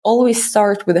always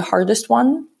start with the hardest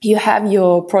one. You have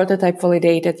your prototype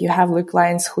validated. You have the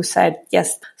clients who said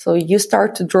yes. So you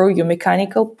start to draw your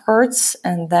mechanical parts,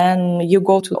 and then you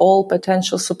go to all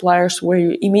potential suppliers where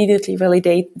you immediately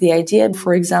validate the idea.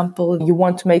 For example, you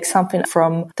want to make something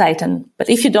from Titan.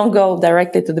 But if you don't go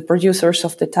directly to the producers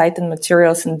of the Titan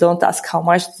materials and don't ask how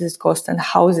much does it cost and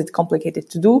how is it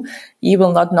complicated to do, you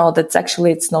will not know that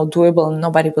actually it's not doable and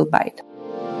nobody will buy it.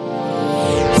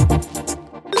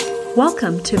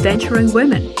 Welcome to Venturing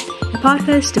Women, a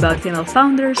podcast about female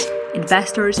founders,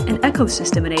 investors, and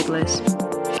ecosystem enablers.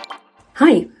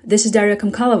 Hi, this is Daria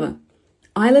Mikhaylova.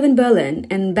 I live in Berlin,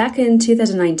 and back in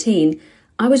 2019,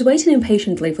 I was waiting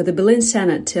impatiently for the Berlin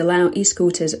Senate to allow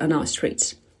e-scooters on our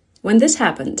streets. When this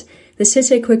happened, the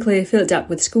city quickly filled up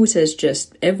with scooters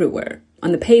just everywhere,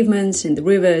 on the pavements, in the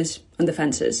rivers, on the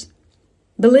fences.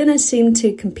 Berliners seemed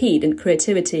to compete in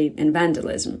creativity and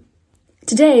vandalism.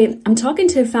 Today, I'm talking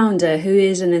to a founder who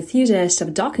is an enthusiast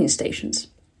of docking stations.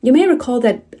 You may recall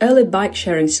that early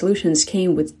bike-sharing solutions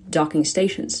came with docking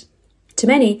stations. To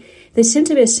many, they seem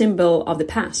to be a symbol of the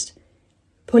past.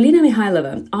 Polina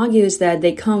Mikhaylova argues that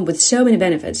they come with so many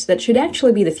benefits that should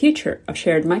actually be the future of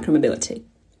shared micromobility.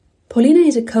 Polina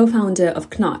is a co-founder of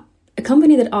Knot, a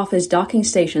company that offers docking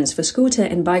stations for scooter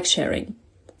and bike sharing.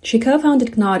 She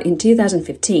co-founded Knot in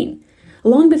 2015,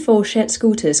 long before shared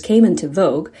scooters came into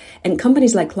vogue and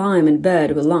companies like Lime and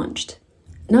Bird were launched.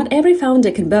 Not every founder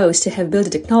can boast to have built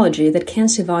a technology that can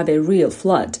survive a real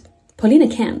flood. Polina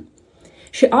can.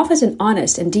 She offers an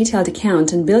honest and detailed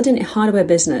account on building a hardware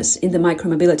business in the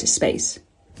micromobility space.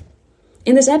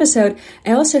 In this episode,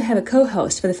 I also have a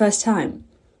co-host for the first time.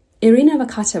 Irina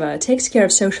Vakatova takes care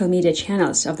of social media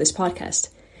channels of this podcast,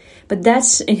 but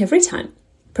that's in her free time.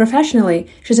 Professionally,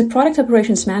 she's a product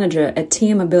operations manager at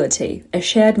TM Mobility, a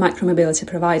shared micromobility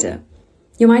provider.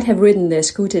 You might have ridden their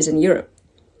scooters in Europe.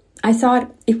 I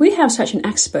thought, if we have such an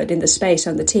expert in the space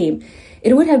on the team,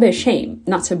 it would have been a shame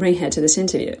not to bring her to this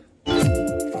interview.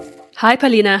 Hi,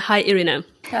 Polina. Hi, Irina.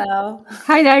 Hello.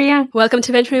 Hi, Daria. Welcome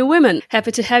to Venturing Women.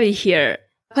 Happy to have you here.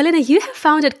 Polina, you have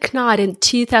founded Knot in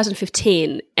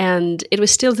 2015, and it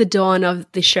was still the dawn of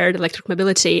the shared electric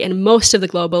mobility, and most of the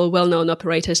global well-known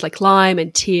operators like Lime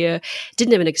and Tier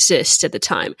didn't even exist at the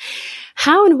time.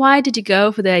 How and why did you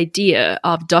go for the idea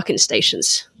of docking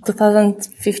stations?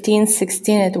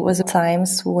 2015-16, it was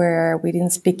times where we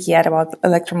didn't speak yet about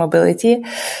electromobility.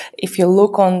 If you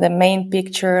look on the main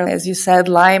picture, as you said,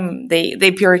 Lime, they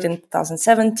appeared in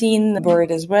 2017,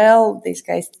 Bird as well. These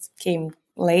guys came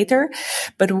later.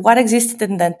 But what existed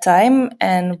in that time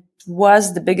and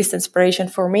was the biggest inspiration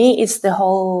for me is the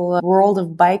whole world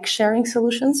of bike sharing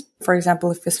solutions. For example,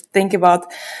 if you think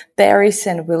about Paris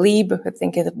and Willib, if you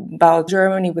think about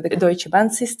Germany with the Deutsche Bahn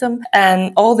system,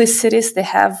 and all these cities, they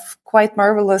have quite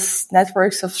marvelous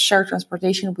networks of shared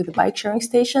transportation with the bike sharing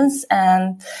stations.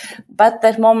 But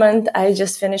that moment, I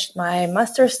just finished my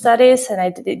master's studies and I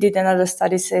did another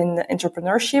studies in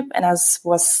entrepreneurship, and I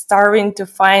was starving to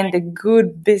find a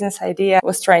good business idea. I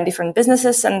was trying different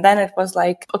businesses, and then it was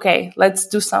like, okay, let's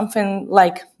do something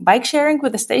like bike sharing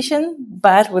with a station,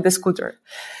 but with a scooter.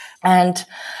 And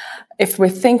if we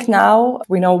think now,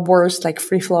 we know words like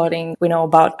free floating, we know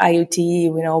about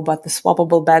IoT, we know about the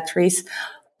swappable batteries.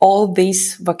 All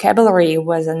this vocabulary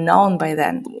was unknown by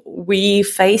then. We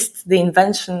faced the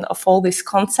invention of all these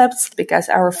concepts because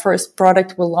our first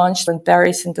product we launched in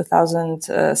Paris in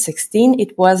 2016.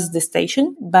 It was the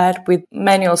station, but with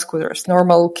manual scooters,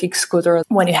 normal kick scooter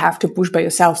when you have to push by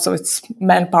yourself. So it's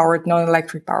man-powered,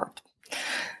 non-electric powered.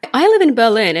 I live in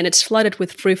Berlin, and it's flooded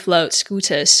with free-float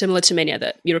scooters similar to many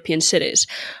other European cities.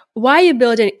 Why are you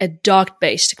building a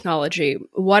dock-based technology?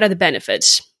 What are the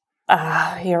benefits?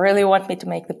 You really want me to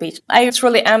make the pitch. I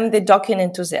truly am the docking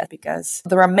enthusiast because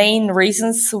there are main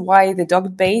reasons why the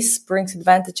dock base brings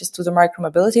advantages to the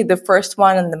micromobility. The first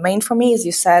one and the main for me is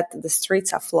you said the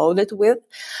streets are flooded with,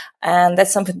 and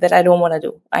that's something that I don't want to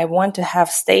do. I want to have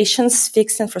stations,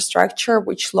 fixed infrastructure,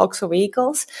 which locks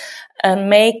vehicles and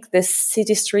make the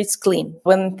city streets clean.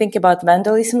 When think about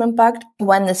vandalism impact,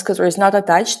 when the scooter is not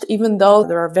attached, even though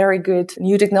there are very good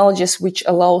new technologies which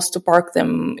allows to park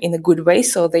them in a good way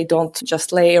so they don't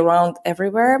just lay around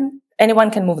everywhere,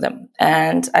 anyone can move them.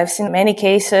 And I've seen many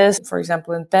cases, for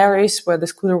example, in Paris, where the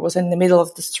scooter was in the middle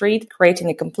of the street, creating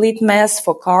a complete mess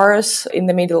for cars in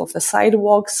the middle of the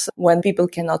sidewalks when people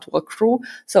cannot walk through.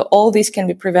 So all this can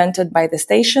be prevented by the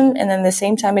station. And at the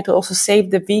same time, it will also save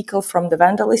the vehicle from the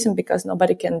vandalism because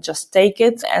nobody can just take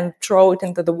it and throw it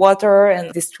into the water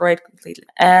and destroy it completely.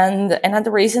 And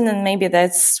another reason, and maybe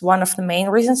that's one of the main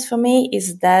reasons for me,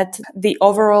 is that the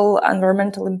overall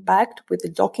environmental impact with the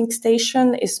docking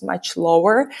station is much much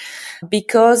lower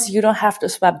because you don't have to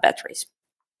swap batteries.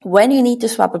 When you need to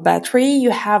swap a battery, you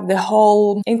have the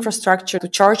whole infrastructure to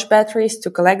charge batteries,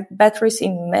 to collect batteries.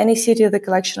 In many cities, the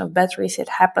collection of batteries, it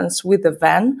happens with a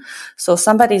van. So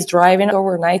somebody's driving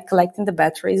overnight, collecting the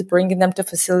batteries, bringing them to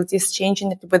facilities,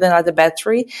 changing it with another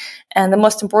battery. And the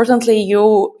most importantly,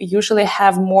 you usually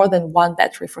have more than one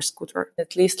battery for scooter,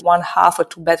 at least 1/2 or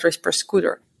 2 batteries per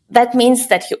scooter. That means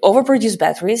that you overproduce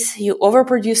batteries, you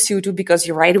overproduce CO2 because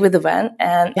you ride with the van,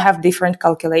 and you have different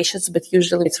calculations, but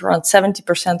usually it's around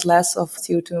 70% less of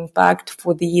CO2 impact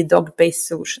for the dock-based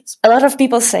solutions. A lot of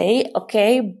people say,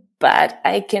 okay, but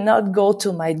I cannot go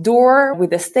to my door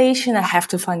with a station. I have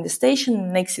to find the station.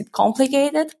 It makes it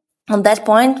complicated. On that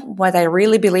point, what I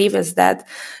really believe is that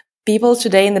people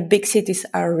today in the big cities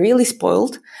are really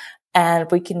spoiled.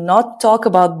 And we cannot talk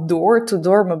about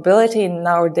door-to-door mobility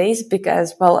nowadays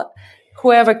because, well,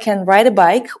 whoever can ride a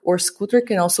bike or scooter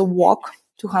can also walk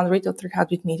 200 or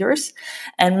 300 meters.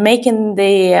 And making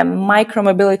the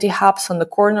micro-mobility hubs on the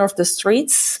corner of the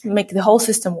streets make the whole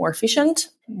system more efficient,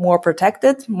 more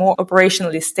protected, more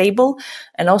operationally stable,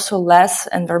 and also less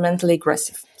environmentally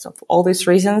aggressive. So for all these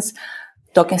reasons,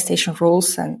 docking station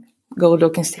rules and go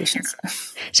docking stations.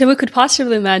 So we could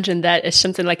possibly imagine that as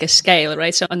something like a scale,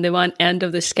 right? So on the one end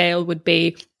of the scale would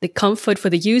be the comfort for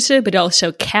the user, but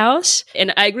also chaos.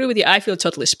 And I agree with you. I feel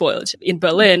totally spoiled. In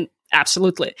Berlin,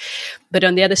 absolutely. But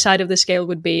on the other side of the scale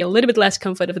would be a little bit less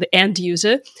comfort of the end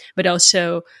user, but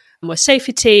also more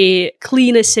safety,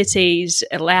 cleaner cities,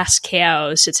 less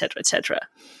chaos, etc., etc.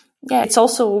 Yeah, it's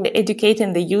also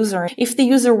educating the user. If the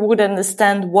user would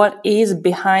understand what is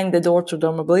behind the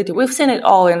door-to-door mobility, we've seen it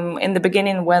all in the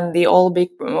beginning when the all big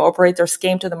operators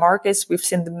came to the markets. We've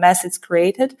seen the mess it's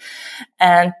created,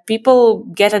 and people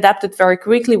get adapted very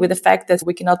quickly with the fact that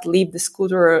we cannot leave the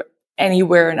scooter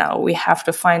anywhere now. We have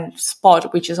to find a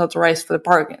spot which is authorized for the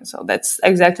parking. So that's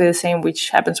exactly the same which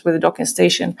happens with the docking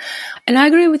station. And I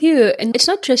agree with you. And it's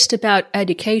not just about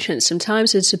education.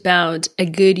 Sometimes it's about a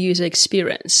good user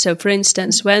experience. So for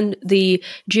instance, when the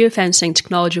geofencing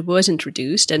technology was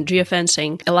introduced, and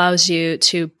geofencing allows you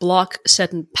to block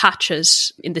certain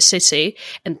patches in the city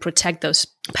and protect those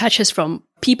patches from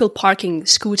people parking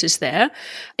scooters there.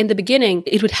 In the beginning,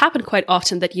 it would happen quite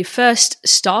often that you first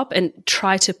stop and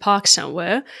try to park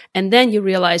somewhere, and then you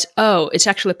realize, oh, it's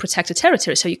actually a protected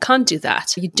territory, so you can't do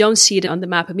that. You don't see it on the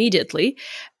map immediately,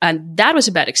 and that was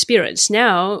a bad experience.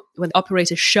 Now, when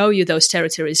operators show you those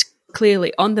territories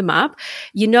clearly on the map,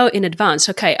 you know in advance,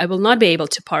 okay, I will not be able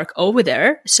to park over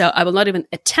there, so I will not even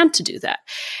attempt to do that.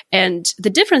 And the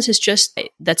difference is just,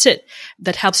 that's it.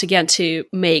 That helps again to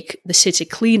make the city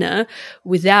cleaner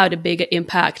without a bigger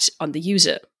impact on the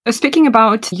user. Speaking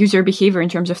about user behavior in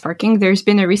terms of parking, there's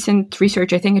been a recent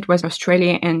research, I think it was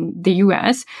Australia and the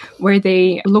US, where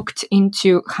they looked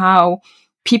into how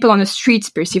people on the streets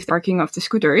perceive parking of the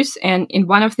scooters. And in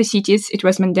one of the cities, it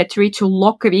was mandatory to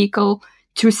lock a vehicle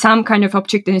to some kind of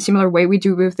object in a similar way we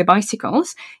do with the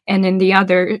bicycles. And in the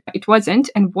other, it wasn't.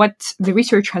 And what the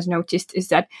research has noticed is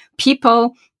that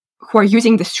people who are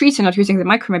using the streets and not using the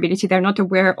micromobility, they're not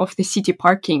aware of the city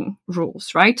parking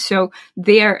rules, right? So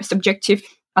their subjective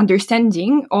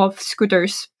understanding of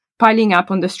scooters piling up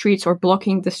on the streets or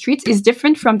blocking the streets is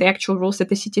different from the actual rules that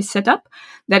the city set up.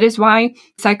 That is why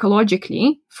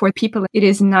psychologically, for people, it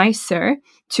is nicer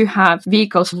to have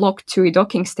vehicles locked to a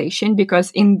docking station,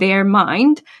 because in their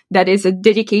mind, that is a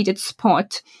dedicated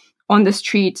spot on the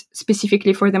street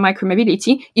specifically for the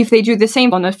micromobility. If they do the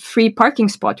same on a free parking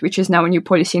spot, which is now a new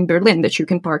policy in Berlin, that you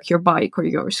can park your bike or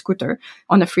your scooter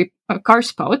on a free car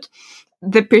spot,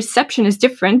 the perception is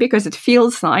different because it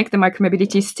feels like the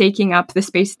micromobility is taking up the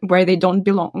space where they don't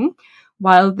belong,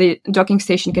 while the docking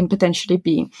station can potentially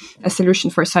be a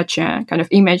solution for such a kind of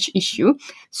image issue.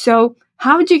 So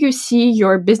how do you see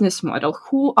your business model?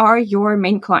 Who are your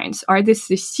main clients? Are these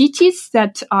the cities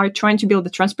that are trying to build the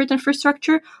transport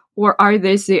infrastructure, or are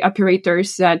these the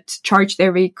operators that charge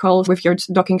their vehicles with your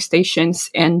docking stations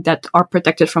and that are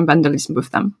protected from vandalism with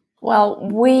them? Well,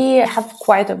 we have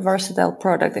quite a versatile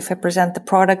product. If I present the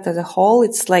product as a whole,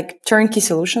 it's like turnkey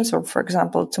solutions. So, for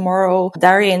example, tomorrow,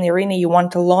 Daria and Irina, you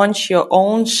want to launch your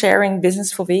own sharing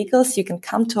business for vehicles. You can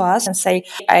come to us and say,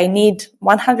 I need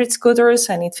 100 scooters.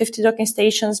 I need 50 docking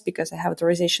stations because I have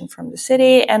authorization from the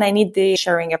city, and I need the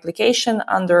sharing application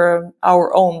under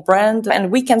our own brand.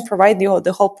 And we can provide you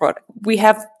the whole product. We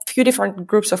have few different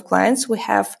groups of clients. We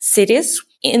have cities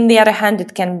In the other hand,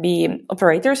 it can be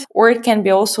operators, or it can be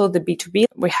also the B2B.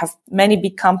 We have many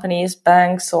big companies,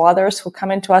 banks or others who come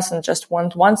into us and just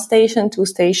want 1 station, 2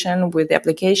 station with the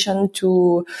application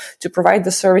to provide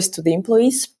the service to the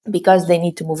employees because they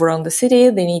need to move around the city,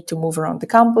 they need to move around the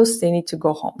campus, they need to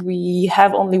go home. We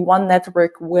have only one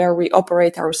network where we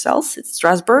operate ourselves. It's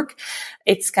Strasbourg.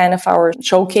 It's kind of our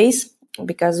showcase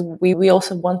because we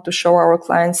also want to show our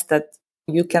clients that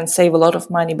you can save a lot of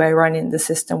money by running the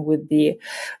system with the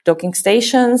docking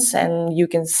stations, and you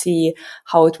can see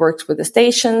how it works with the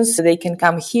stations. They can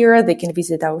come here, they can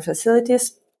visit our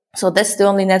facilities. So that's the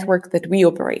only network that we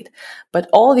operate. But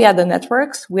all the other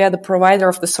networks, we are the provider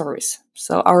of the service.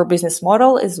 So our business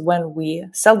model is when we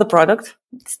sell the product,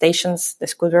 the stations, the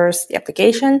scooters, the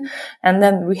application, and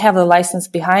then we have a license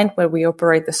behind where we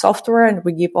operate the software and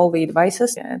we give all the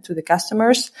advices to the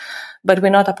customers, but we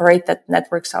not operate that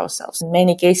networks ourselves. In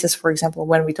many cases, for example,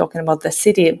 when we're talking about the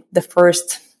city, the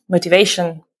first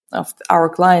motivation of our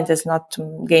client is not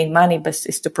to gain money, but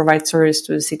is to provide service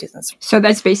to the citizens. So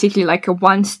that's basically like a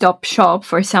one-stop shop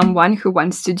for someone who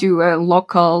wants to do a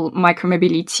local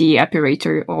micromobility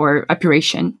operator or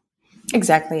operation.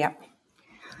 Exactly, yeah.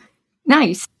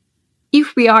 Nice.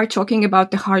 If we are talking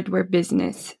about the hardware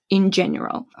business in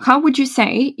general, how would you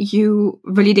say you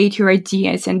validate your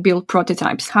ideas and build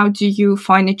prototypes? How do you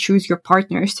find and choose your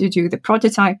partners to do the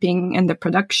prototyping and the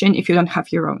production if you don't have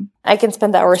your own? I can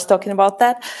spend hours talking about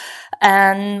that.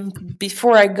 And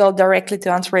before I go directly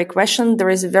to answer your question, there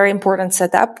is a very important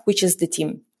setup, which is the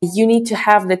team. You need to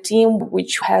have the team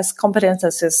which has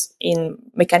competences in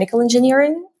mechanical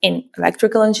engineering, in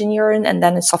electrical engineering, and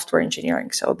then in software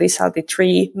engineering. So these are the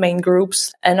 3 main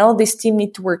groups, and all this team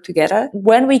need to work together.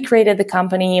 When we created the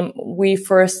company, we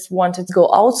first wanted to go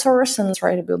outsource and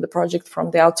try to build the project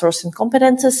from the outsourcing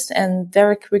competences. And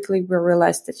very quickly we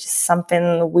realized that it's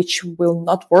something which will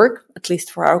not work, at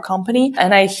least for our company.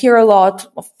 And I hear a lot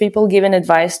of people giving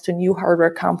advice to new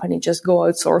hardware company, just go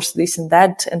outsource this and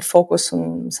that and focus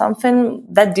on something.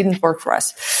 That didn't work for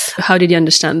us. How did you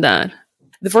understand that?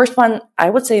 The first one, I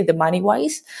would say the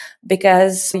money-wise,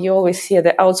 because you always hear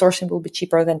that outsourcing will be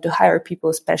cheaper than to hire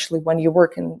people, especially when you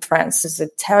work in France. It's a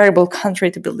terrible country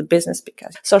to build a business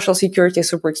because social security is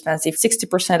super expensive.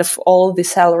 60% of all the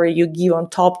salary you give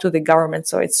on top to the government.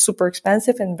 So it's super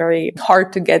expensive and very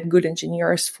hard to get good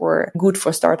engineers for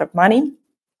startup money.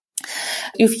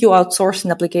 If you outsource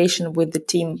an application with the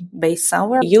team based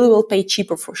somewhere, you will pay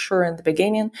cheaper for sure in the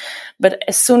beginning. But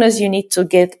as soon as you need to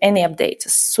get any updates,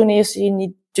 as soon as you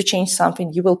need to change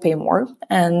something, you will pay more.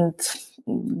 And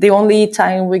the only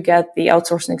time we get the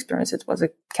outsourcing experience, it was a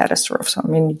catastrophe. So,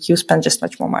 you spend just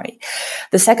much more money.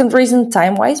 The second reason,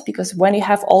 time-wise, because when you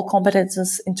have all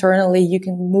competences internally, you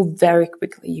can move very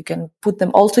quickly. You can put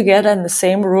them all together in the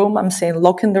same room. I'm saying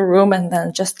lock in the room and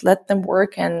then just let them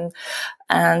work and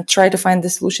try to find the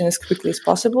solution as quickly as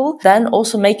possible. Then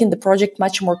also making the project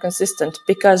much more consistent,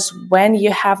 because when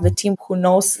you have the team who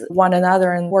knows one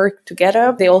another and work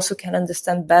together, they also can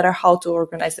understand better how to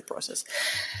organize the process.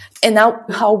 And now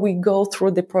how we go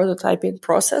through the prototyping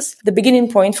process. The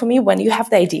beginning point for me, when you have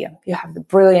the idea, you have the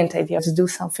brilliant idea to do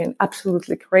something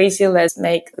absolutely crazy. Let's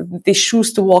make the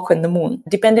shoes to walk on the moon.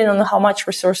 Depending on how much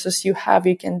resources you have,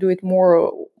 you can do it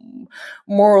more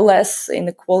or less in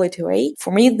a quality way.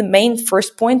 For me, the main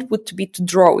first point would be to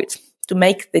draw it, to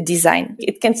make the design.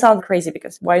 It can sound crazy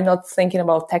because why not thinking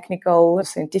about technical,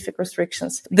 scientific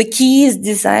restrictions? The key is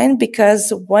design,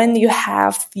 because when you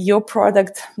have your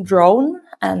product drawn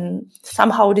and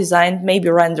somehow designed, maybe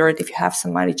rendered, if you have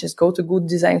some money, just go to a good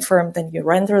design firm, then you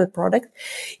render the product.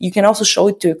 You can also show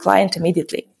it to a client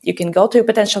immediately. You can go to your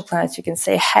potential clients. You can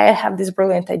say, hey, I have this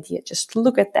brilliant idea. Just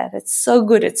look at that. It's so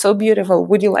good. It's so beautiful.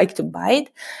 Would you like to buy it?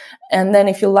 And then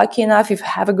if you're lucky enough, if you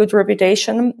have a good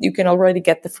reputation, you can already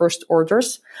get the first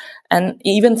orders and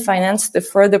even finance the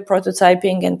further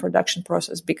prototyping and production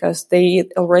process because they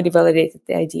already validated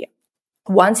the idea.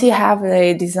 Once you have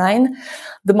a design,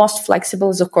 the most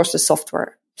flexible is, of course, the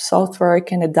software. Software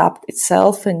can adapt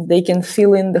itself and they can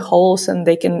fill in the holes and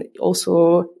they can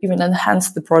also even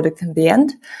enhance the product in the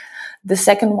end. The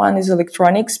second one is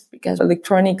electronics, because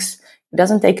electronics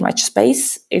doesn't take much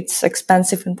space. It's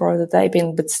expensive in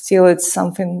prototyping, but still it's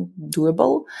something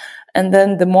doable. And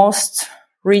then the most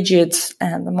rigid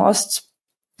and the most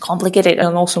complicated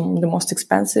and also the most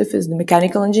expensive is the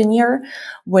mechanical engineer,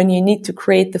 when you need to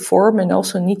create the form and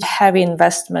also need heavy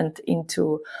investment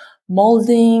into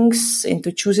moldings,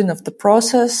 into choosing of the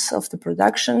process of the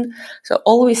production. So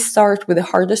always start with the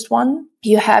hardest one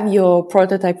You have your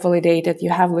prototype validated. You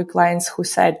have the clients who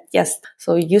said yes.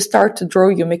 So you start to draw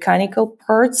your mechanical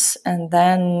parts, and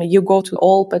then you go to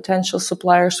all potential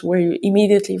suppliers where you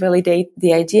immediately validate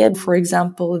the idea. For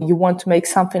example, you want to make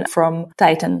something from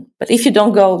Titan. But if you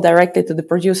don't go directly to the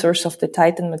producers of the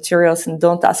Titan materials and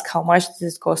don't ask how much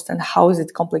does it cost and how is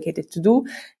it complicated to do,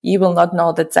 you will not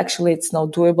know that actually it's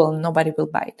not doable and nobody will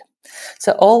buy it.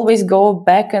 So always go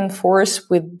back and forth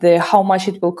with the how much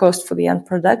it will cost for the end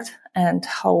product and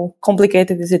how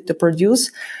complicated is it to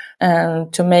produce.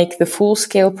 And to make the full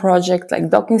scale project, like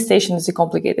docking station is a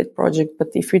complicated project. But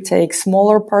if you take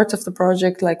smaller parts of the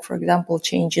project, like for example,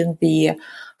 changing the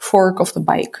fork of the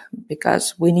bike,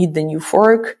 because we need the new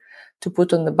fork to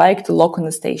put on the bike to lock on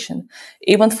the station.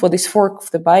 Even for this fork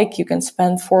of the bike, you can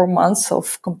spend 4 months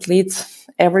of complete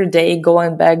every day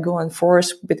going back, going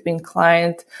forth between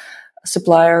client,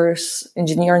 suppliers,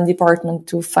 engineering department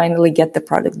to finally get the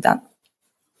product done.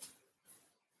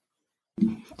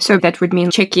 So that would mean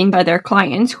checking other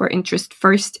clients who are interested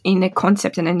first in a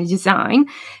concept and in a design,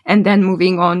 and then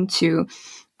moving on to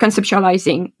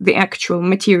conceptualizing the actual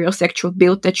materials, the actual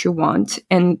build that you want,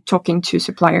 and talking to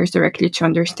suppliers directly to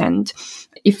understand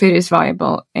if it is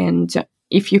viable and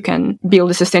if you can build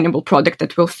a sustainable product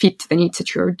that will fit the needs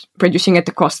that you're producing at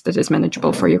the cost that is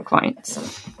manageable for your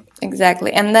clients.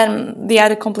 Exactly. And then the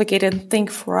other complicated thing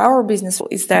for our business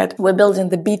is that we're building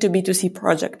the B2B2C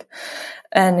project.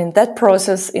 And in that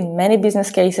process, in many business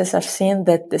cases, I've seen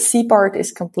that the C part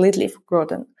is completely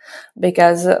forgotten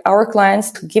because our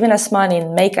clients giving us money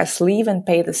and make us leave and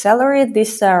pay the salary.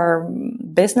 These are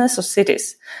business or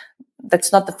cities.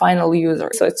 That's not the final user.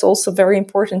 So it's also very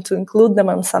important to include them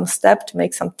on some step to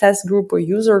make some test group or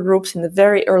user groups in the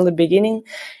very early beginning.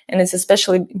 And it's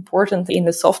especially important in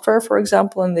the software, for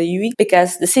example, in the UX,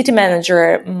 because the city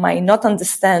manager might not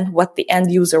understand what the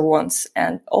end user wants.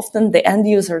 And often the end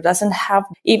user doesn't have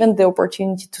even the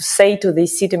opportunity to say to the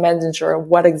city manager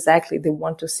what exactly they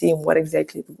want to see and what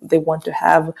exactly they want to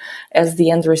have as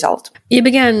the end result. You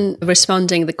began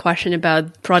responding the question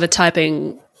about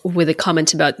prototyping with a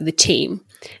comment about the team.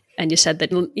 And you said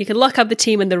that you can lock up the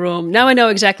team in the room. Now I know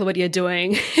exactly what you're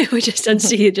doing. We just don't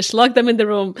see you. Just lock them in the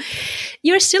room.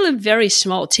 You're still a very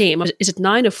small team. Is it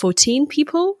 9 or 14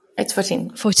 people? It's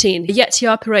 14. 14. Yet you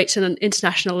operate on an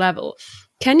international level.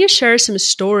 Can you share some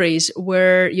stories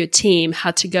where your team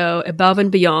had to go above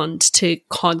and beyond to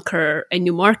conquer a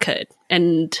new market?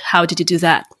 And how did you do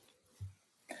that?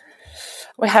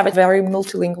 We have a very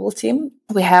multilingual team.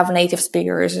 We have native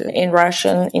speakers in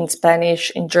Russian, in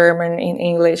Spanish, in German, in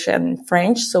English, and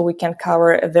French. So we can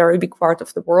cover a very big part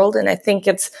of the world. And I think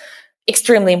it's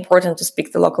extremely important to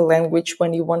speak the local language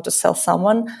when you want to sell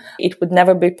someone. It would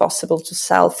never be possible to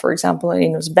sell, for example,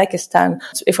 in Uzbekistan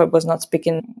if I was not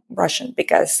speaking Russian,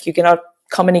 because you cannot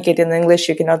communicate in English,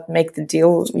 you cannot make the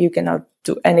deal, you cannot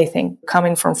do anything.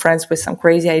 Coming from France with some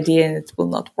crazy idea and it will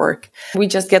not work. We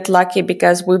just get lucky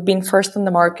because we've been first on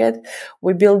the market.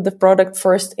 We built the product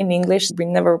first in English. We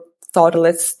never thought,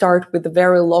 let's start with a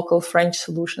very local French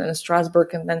solution in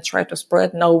Strasbourg and then try to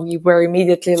spread. No, we were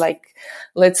immediately like,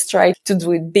 let's try to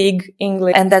do it big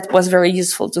English. And that was very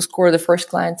useful to score the first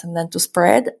clients and then to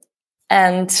spread.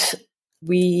 And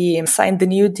we signed the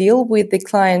new deal with the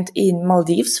client in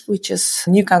Maldives, which is a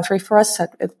new country for us.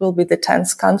 It will be the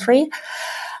 10th country.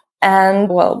 And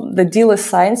well, the deal is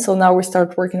signed. So now we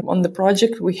start working on the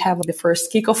project. We have the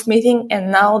first kickoff meeting.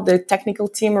 And now the technical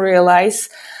team realize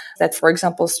that, for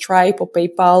example, Stripe or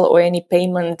PayPal or any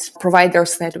payment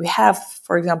providers that we have,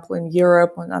 for example, in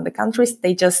Europe or in other countries,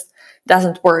 they just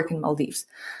doesn't work in Maldives.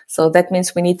 So that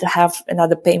means we need to have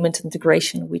another payment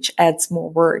integration, which adds more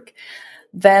work.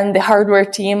 Then the hardware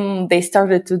team, they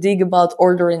started to dig about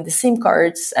ordering the SIM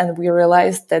cards, and we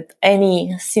realized that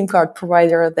any SIM card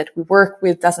provider that we work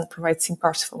with doesn't provide SIM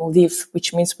cards for Maldives,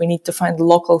 which means we need to find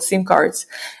local SIM cards.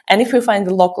 And if we find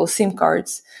the local SIM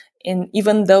cards, and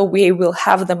even though we will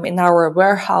have them in our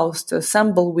warehouse to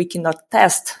assemble, we cannot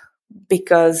test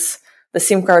because the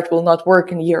SIM card will not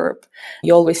work in Europe.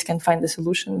 You always can find a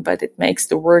solution, but it makes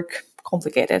the work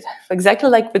complicated. Exactly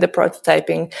like with the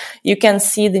prototyping, you can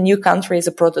see the new country as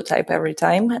a prototype every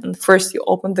time. And first you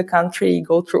open the country, you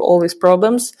go through all these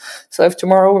problems. So if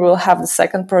tomorrow we will have the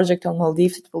second project on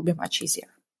Maldives, it will be much easier.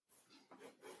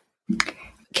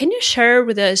 Can you share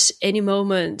with us any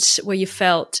moments where you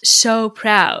felt so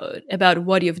proud about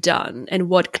what you've done and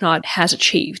what Knot has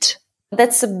achieved?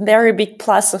 That's a very big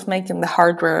plus of making the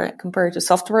hardware compared to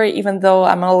software, even though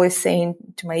I'm always saying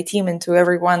to my team and to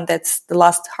everyone that's the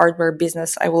last hardware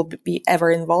business I will be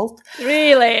ever involved.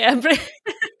 Really?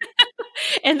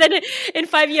 And then in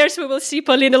 5 years, we will see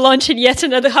Polina launching yet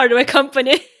another hardware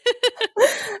company.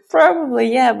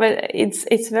 Probably, yeah, but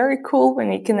it's very cool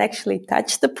when you can actually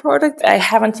touch the product. I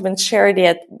haven't even shared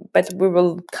yet, but we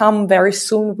will come very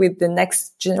soon with the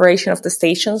next generation of the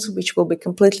stations, which will be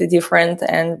completely different.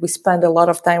 And we spent a lot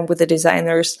of time with the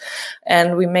designers,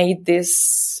 and we made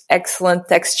these excellent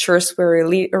textures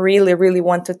we really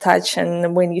want to touch.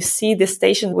 And when you see the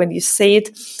station, when you see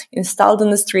it installed on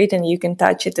the street and you can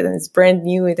touch it and it's brand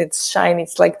new and it's shiny,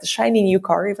 it's like the shiny new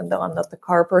car, even though I'm not the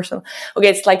car person. Okay,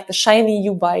 it's like the shiny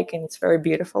new bike and it's very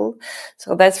beautiful.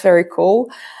 So that's very cool.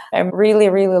 I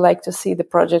really like to see the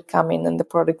project coming and the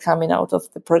product coming out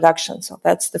of the production. So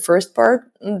that's the first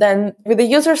part. And then with the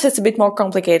users, it's a bit more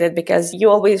complicated because you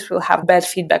always will have bad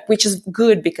feedback, which is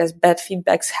good because bad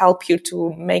feedbacks help you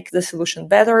to make the solution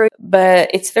better. But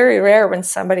it's very rare when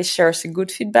somebody shares a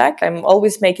good feedback. I'm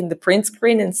always making the print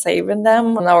screen and saving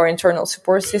them on our internal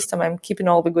support system. I'm keeping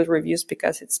all the good reviews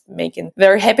because it's making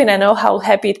very happy. And I know how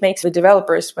happy it makes the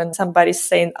developers when somebody's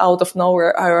saying out of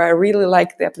nowhere, I really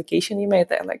like the application you made.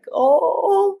 They're like,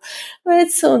 oh,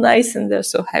 that's so nice. And they're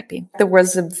so happy. There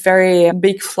was a very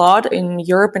big flood in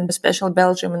Europe and especially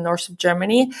Belgium and north of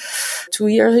Germany 2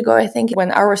 years ago, I think,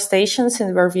 when our stations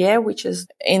in Verviers, which is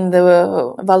in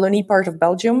the Wallonie part of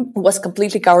Belgium, was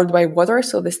completely covered by water.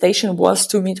 So the station was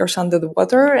 2 meters under the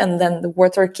water, and then the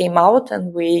water came out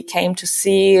and we came to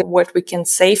see what we can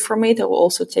save from it. I will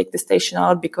also take the station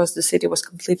out because the city was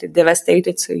completely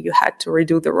devastated. So you had to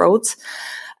redo the roads.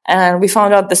 And we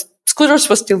found out the scooters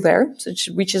were still there,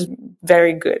 which is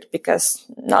very good because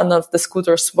none of the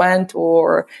scooters went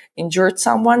or injured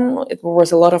someone. It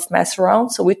was a lot of mess around.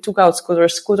 So we took out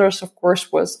scooters. Scooters, of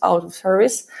course, was out of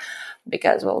service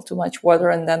because, well, too much water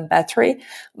and then battery.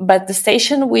 But the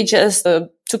station, we just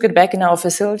took it back in our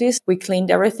facilities. We cleaned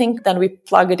everything. Then we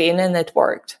plugged it in and it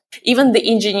worked. Even the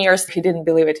engineers, he didn't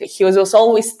believe it. He was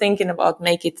always thinking about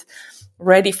make it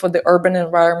ready for the urban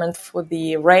environment, for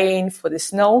the rain, for the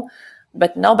snow.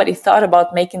 But nobody thought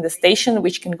about making the station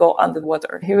which can go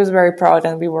underwater. He was very proud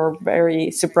and we were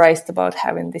very surprised about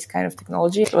having this kind of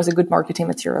technology. It was a good marketing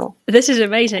material. This is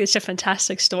amazing. It's a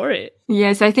fantastic story.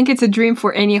 Yes, I think it's a dream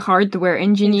for any hardware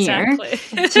engineer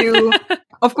to,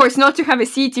 of course, not to have a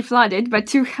city flooded, but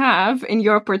to have in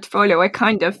your portfolio a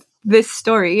kind of this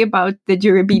story about the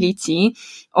durability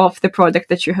of the product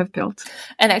that you have built.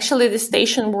 And actually the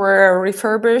station were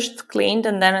refurbished, cleaned,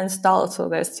 and then installed, so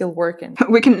they're still working.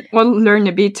 We can all learn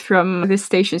a bit from these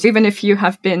stations. Even if you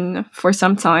have been for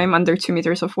some time under 2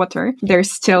 meters of water,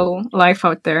 there's still life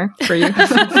out there for you.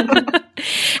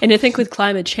 And I think with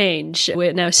climate change,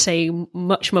 we're now seeing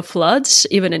much more floods,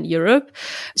 even in Europe.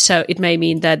 So it may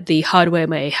mean that the hardware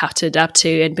may have to adapt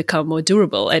to and become more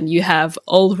durable. And you have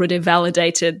already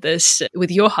validated this with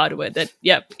your hardware that,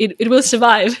 yeah, it will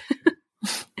survive.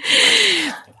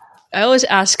 I always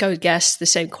ask our guests the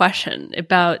same question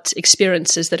about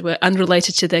experiences that were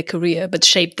unrelated to their career, but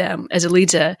shaped them as a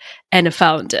leader and a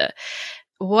founder.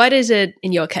 What is it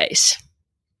in your case?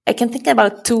 I can think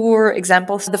about two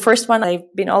examples. The first one,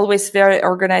 I've been always very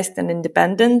organized and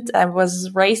independent. I was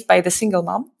raised by the single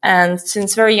mom. And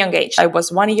since very young age, I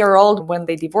was 1 year old when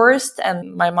they divorced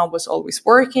and my mom was always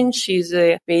working. She's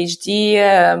a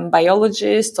PhD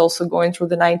biologist, also going through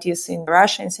the 90s in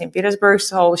Russia, in St. Petersburg.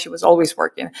 So she was always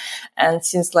working. And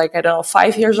since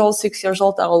 5 years old, 6 years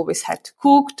old, I always had to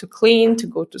cook, to clean, to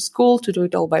go to school, to do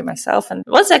it all by myself. And it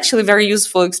was actually a very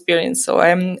useful experience. So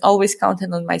I'm always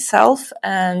counting on myself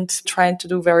and trying to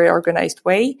do very organized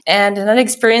way. And another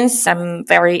experience, I'm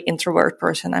very introvert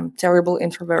person. I'm terrible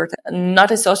introvert,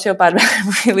 not a sociopath, but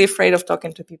I'm really afraid of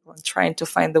talking to people and trying to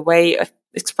find the way of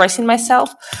expressing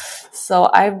myself. So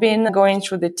I've been going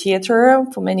through the theater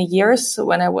for many years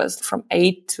when I was from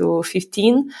 8 to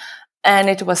 15. And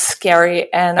it was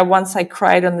scary. And once I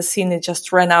cried on the scene, it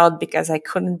just ran out because I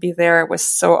couldn't be there. I was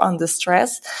so under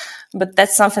stress. But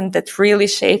that's something that really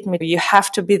shaped me. You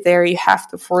have to be there. You have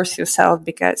to force yourself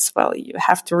because, well, you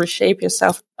have to reshape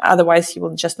yourself. Otherwise, you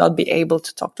will just not be able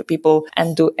to talk to people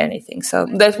and do anything. So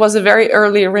that was a very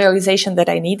early realization that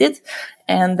I needed.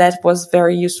 And that was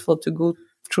very useful to go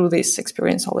through this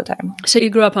experience all the time. So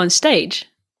you grew up on stage?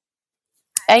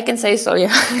 I can say so,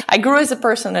 yeah. I grew as a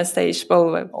person on stage,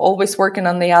 well, always working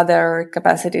on the other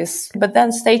capacities. But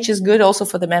then stage is good also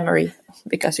for the memory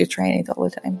because you train it all the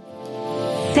time.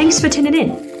 Thanks for tuning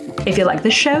in. If you like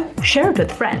this show, share it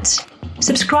with friends.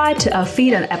 Subscribe to our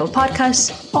feed on Apple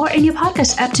Podcasts or in your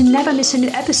podcast app to never miss a new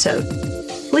episode.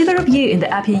 Leave a review in the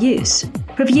app you use.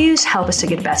 Reviews help us to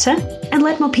get better and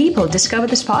let more people discover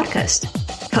this podcast.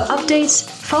 For updates,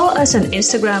 follow us on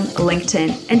Instagram,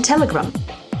 LinkedIn, and Telegram.